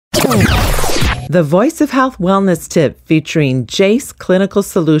The Voice of Health Wellness Tip featuring Jace Clinical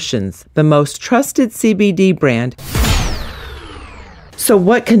Solutions, the most trusted CBD brand. So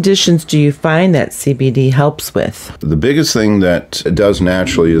what conditions do you find that CBD helps with? The biggest thing that it does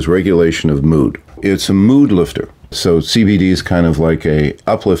naturally is regulation of mood. It's a mood lifter. So CBD is kind of like a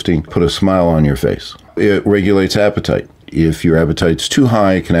uplifting, put a smile on your face. It regulates appetite. If your appetite's too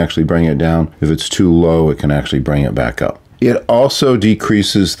high, it can actually bring it down. If it's too low, it can actually bring it back up. It also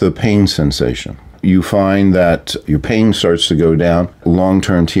decreases the pain sensation. You find that your pain starts to go down.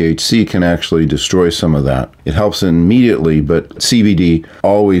 Long-term THC can actually destroy some of that. It helps immediately, but CBD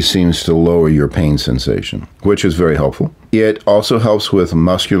always seems to lower your pain sensation, which is very helpful. It also helps with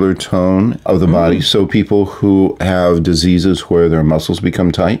muscular tone of the body. So people who have diseases where their muscles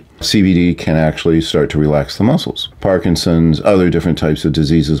become tight, CBD can actually start to relax the muscles. Parkinson's, other different types of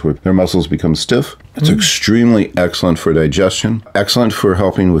diseases where their muscles become stiff. It's extremely excellent for digestion, excellent for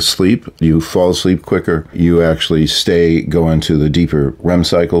helping with sleep. You fall asleep quicker. You actually go into the deeper REM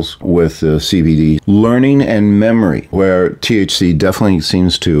cycles with the CBD. Learning and memory, where THC definitely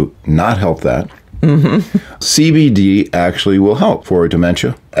seems to not help that. CBD actually will help for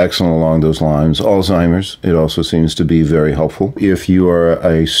dementia. Excellent along those lines. Alzheimer's, it also seems to be very helpful. If you are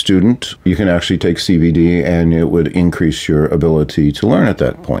a student, you can actually take CBD and it would increase your ability to learn at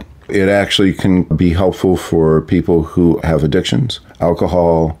that point. It actually can be helpful for people who have addictions,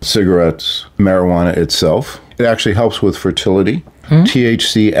 alcohol, cigarettes, marijuana itself. It actually helps with fertility.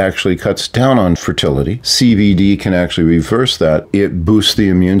 THC actually cuts down on fertility. CBD can actually reverse that. It boosts the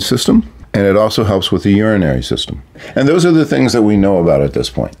immune system. And it also helps with the urinary system. And those are the things that we know about at this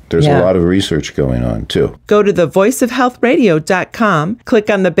point. There's a lot of research going on, too. Go to thevoiceofhealthradio.com, click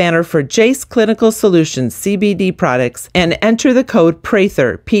on the banner for Jace Clinical Solutions CBD products, and enter the code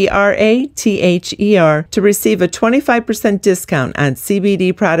Prather, Prather, to receive a 25% discount on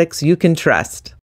CBD products you can trust.